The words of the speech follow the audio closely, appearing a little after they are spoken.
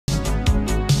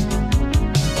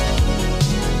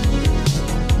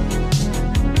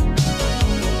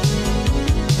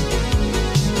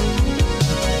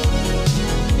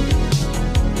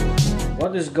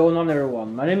going on,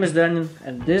 everyone? My name is Daniel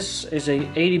and this is a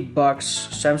 80 bucks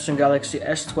Samsung Galaxy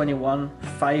S21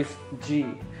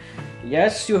 5G.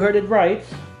 Yes, you heard it right.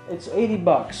 It's 80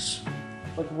 bucks.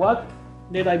 But what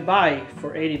did I buy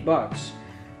for 80 bucks?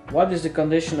 What is the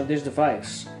condition of this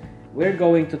device? We're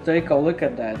going to take a look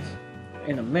at that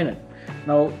in a minute.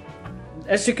 Now,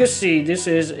 as you can see, this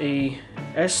is a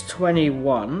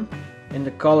S21 in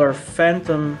the color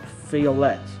Phantom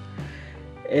Violet.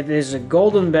 It is a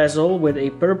golden bezel with a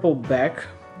purple back,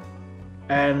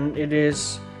 and it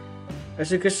is, as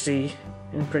you can see,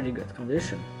 in pretty good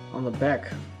condition on the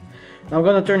back. Now I'm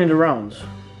gonna turn it around.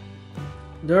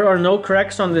 There are no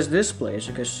cracks on this display, as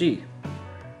you can see.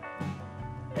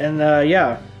 And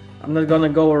yeah, I'm not gonna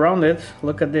go around it.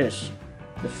 Look at this.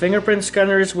 The fingerprint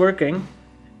scanner is working,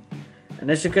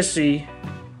 and as you can see,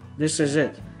 this is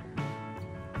it.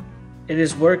 It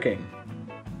is working.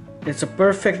 It's a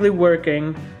perfectly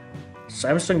working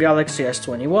Samsung Galaxy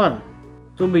S21.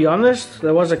 To be honest,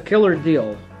 that was a killer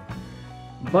deal.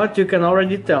 But you can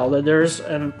already tell that there's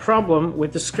a problem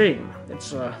with the screen.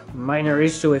 It's a minor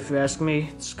issue if you ask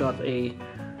me. It's got a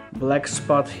black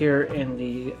spot here in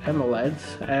the AMOLED,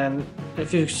 and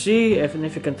if you see, if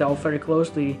you can tell very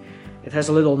closely, it has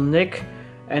a little nick,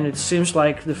 and it seems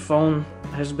like the phone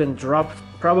has been dropped.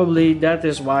 Probably that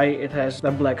is why it has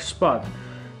that black spot.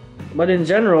 But in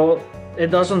general,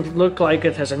 it doesn't look like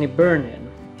it has any burn in.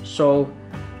 So,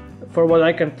 for what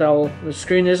I can tell, the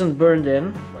screen isn't burned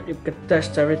in. You can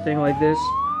test everything like this.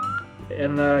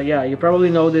 And yeah, you probably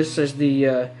know this is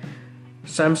the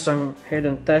Samsung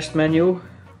hidden test menu.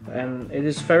 And it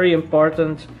is very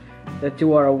important that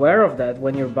you are aware of that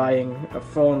when you're buying a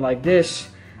phone like this,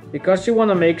 because you want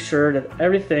to make sure that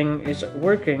everything is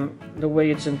working the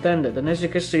way it's intended. And as you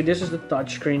can see, this is the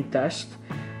touchscreen test,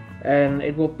 and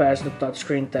it will pass the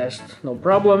touchscreen test no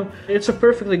problem. It's a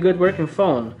perfectly good working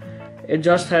phone. It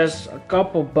just has a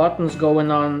couple buttons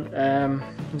going on,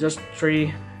 just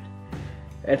 3.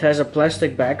 It has a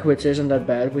plastic back, which isn't that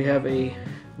bad. We have a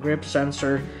grip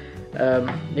sensor.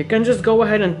 You can just go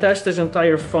ahead and test this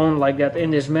entire phone like that in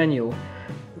this menu.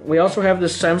 We also have the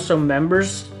Samsung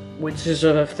members, which is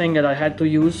a thing that I had to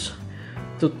use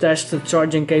to test the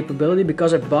charging capability,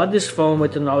 because I bought this phone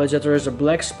with the knowledge that there is a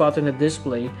black spot in the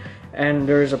display and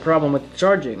there is a problem with the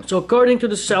charging. So according to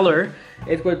the seller,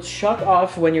 it would shut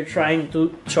off when you're trying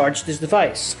to charge this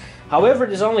device. However,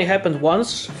 this only happened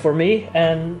once for me,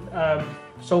 and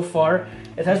so far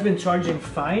it has been charging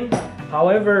fine.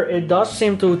 However, it does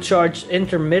seem to charge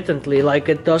intermittently, like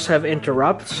it does have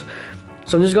interrupts.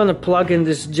 So I'm just gonna plug in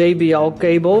this JBL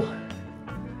cable.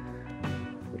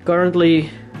 Currently,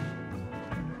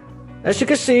 as you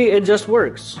can see, it just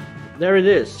works. There it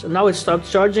is. And now it stopped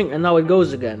charging and now it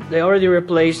goes again. They already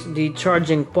replaced the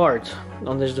charging part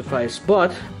on this device,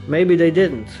 but maybe they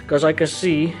didn't, because I can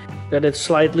see that it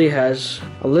slightly has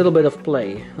a little bit of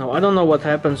play. Now I don't know what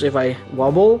happens if I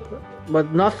wobble,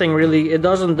 but nothing really, it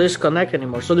doesn't disconnect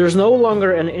anymore. So there's no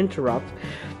longer an interrupt.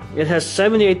 It has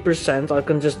 78%. I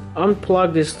can just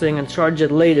unplug this thing and charge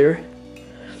it later.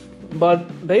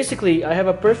 But basically, I have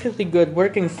a perfectly good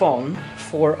working phone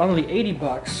for only 80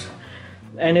 bucks,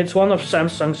 and it's one of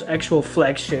Samsung's actual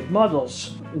flagship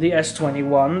models. The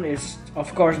S21 is,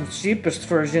 of course, the cheapest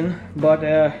version, but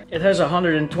it has a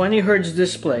 120 Hz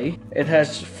display. It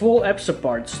has full app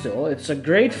support still. It's a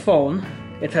great phone.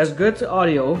 It has good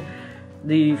audio.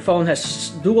 The phone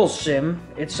has dual SIM.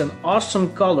 It's an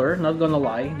awesome color, not gonna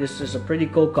lie. This is a pretty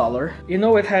cool color. You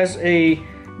know, it has a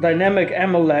dynamic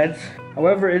AMOLED.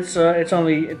 However, it's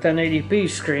only a 1080p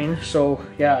screen, so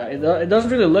yeah, it doesn't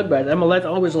really look bad. AMOLED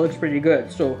always looks pretty good.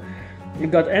 So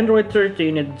you've got Android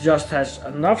 13, it just has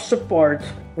enough support.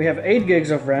 We have 8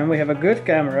 gigs of RAM, we have a good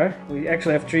camera. We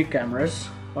actually have 3 cameras.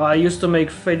 Well, I used to make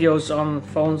videos on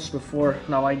phones before,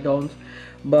 now I don't.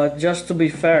 But just to be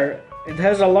fair, it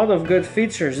has a lot of good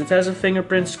features. It has a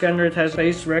fingerprint scanner, it has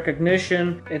face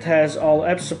recognition, it has all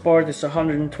app support, it's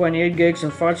 128 gigs,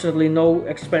 unfortunately no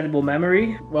expandable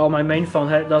memory. Well, my main phone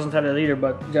doesn't have it either,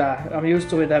 but yeah, I'm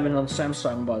used to it having on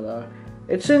Samsung, but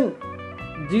it's in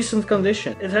decent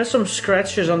condition. It has some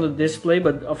scratches on the display,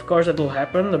 but of course that will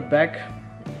happen. The back,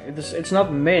 it's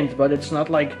not mint, but it's not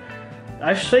like,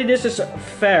 I say this is a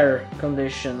fair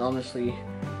condition, honestly.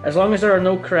 As long as there are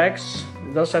no cracks.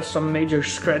 It does have some major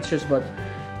scratches, but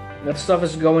that stuff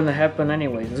is going to happen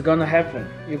anyway. It's gonna happen.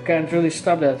 You can't really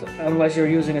stop that unless you're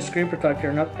using a screen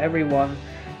protector. Not everyone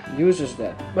uses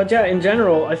that. But yeah, in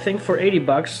general, I think for 80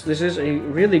 bucks, this is a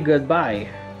really good buy.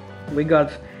 We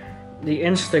got the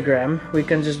Instagram. We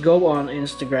can just go on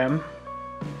Instagram,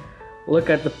 look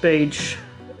at the page,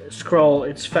 scroll,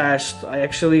 it's fast. I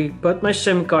actually put my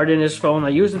SIM card in this phone. I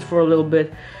used it for a little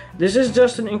bit, this is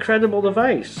just an incredible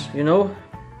device, you know.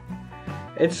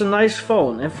 It's a nice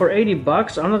phone, and for 80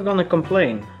 bucks I'm not gonna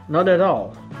complain, not at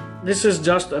all. This is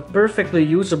just a perfectly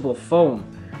usable phone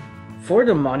for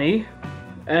the money.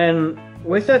 And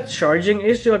with that charging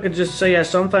issue, I could just say, yeah,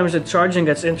 sometimes the charging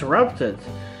gets interrupted,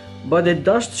 but it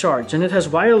does charge, and it has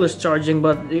wireless charging,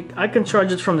 but I can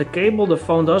charge it from the cable. The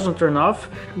phone doesn't turn off.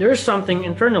 There is something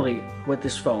internally with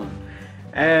this phone.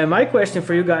 And my question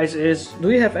for you guys is, do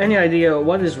you have any idea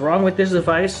what is wrong with this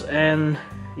device? And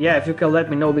yeah, if you can let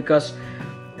me know, because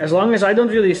as long as I don't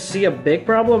really see a big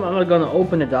problem, I'm not gonna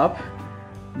open it up.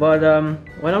 But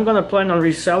when I'm gonna plan on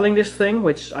reselling this thing,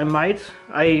 which I might,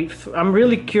 I'm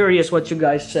really curious what you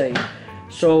guys say.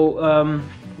 So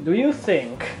do you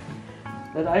think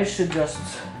that I should just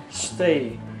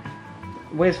stay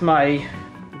with my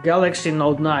Galaxy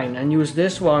Note 9 and use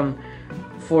this one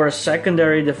for a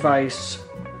secondary device?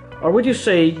 Or would you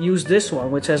say use this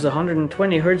one, which has a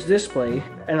 120Hz display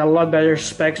and a lot better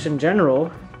specs in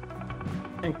general,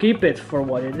 and keep it for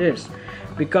what it is?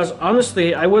 Because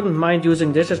honestly, I wouldn't mind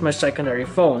using this as my secondary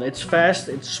phone. It's fast,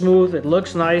 it's smooth, it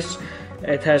looks nice,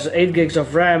 it has 8 gigs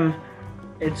of RAM.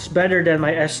 It's better than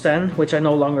my S10, which I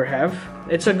no longer have.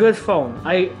 It's a good phone.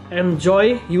 I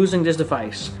enjoy using this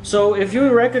device. So if you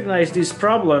recognize these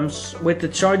problems with the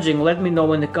charging, let me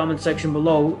know in the comment section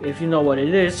below if you know what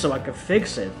it is, so I can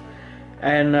fix it.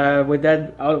 And with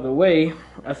that out of the way,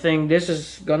 I think this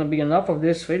is gonna be enough of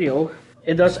this video.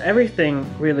 It does everything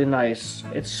really nice.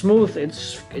 It's smooth,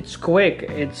 it's quick,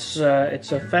 it's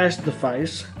a fast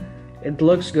device. It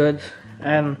looks good,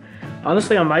 and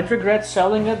honestly I might regret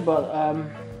selling it, but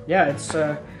yeah, it's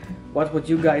what would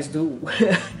you guys do?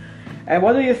 And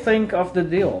what do you think of the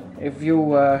deal? If you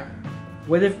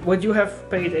would you have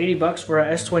paid 80 bucks for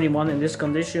a S21 in this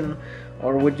condition,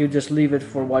 or would you just leave it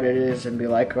for what it is and be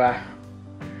like, ah?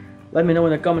 Let me know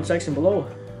in the comment section below.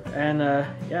 And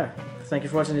yeah, thank you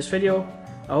for watching this video.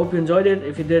 I hope you enjoyed it.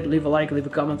 If you did, leave a like, leave a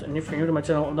comment, and if you're new to my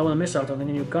channel and don't want to miss out on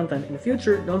any new content in the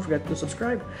future, don't forget to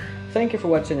subscribe. Thank you for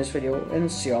watching this video, and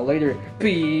see y'all later.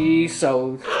 Peace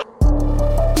out.